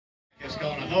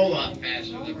whole lot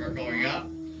faster than we're going up.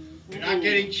 You're not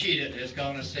getting cheated. It's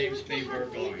going the same speed we're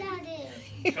going.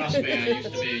 Trust me, I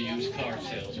used to be a used car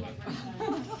salesman.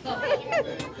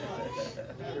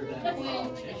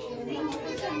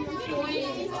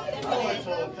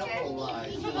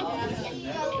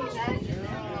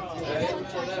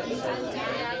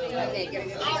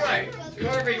 Alright,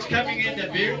 carvings coming into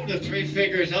view. The three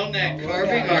figures on that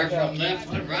carving are from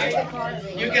left to right.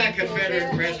 You got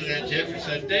Confederate President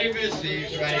Jefferson Davis.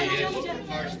 He's riding his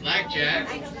horse Blackjack.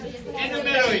 In the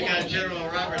middle, you got General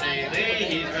Robert A. Lee.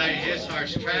 He's riding his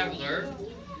horse Traveler.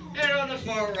 And on the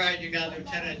far right, you got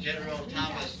Lieutenant General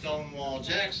Thomas Stonewall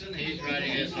Jackson. He's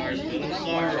riding his horse Little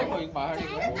Sorrow.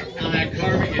 Now that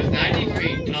carving is 90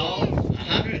 feet tall,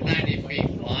 190 feet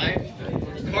wide.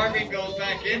 The carving goes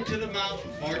back into the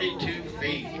mountain 42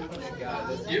 feet.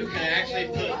 You can actually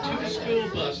put two school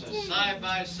buses side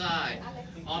by side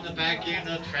on the back end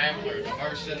of Traveler, the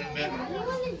horse in the middle.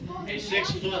 A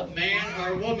 6-foot man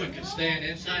or woman can stand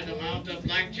inside the mount of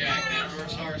Blackjack, that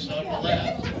horse on the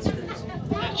left.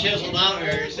 The chiseled out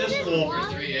area is just a little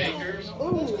over 3 acres.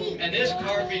 And this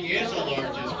carving is the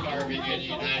largest carving in the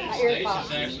United States.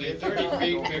 It's actually 30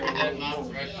 feet bigger than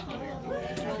Mount Rushmore.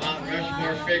 Mount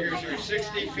Rushmore figures are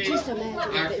 60 feet.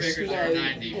 Our figures are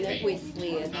 90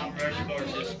 feet. Mount Rushmore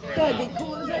is just spread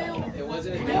out. It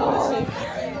wasn't a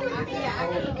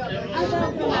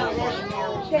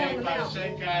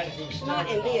Not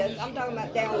in this. I'm talking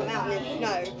about down the mountain in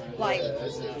snow. Like,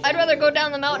 I'd rather go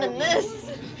down the mountain than this.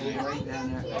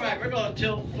 Alright, we're going to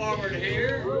tilt forward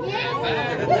here.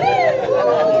 And back.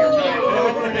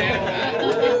 Forward and back.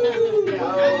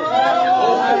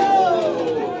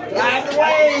 Ride the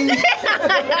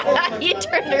wave! You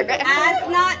turned around.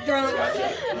 I'm not drunk.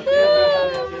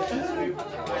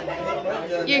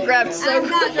 You grabbed so I'm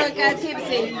not drunk. I'm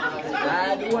tipsy.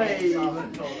 Ride the wave!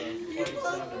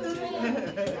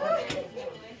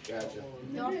 Gotcha.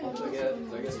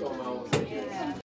 I guess 12 miles.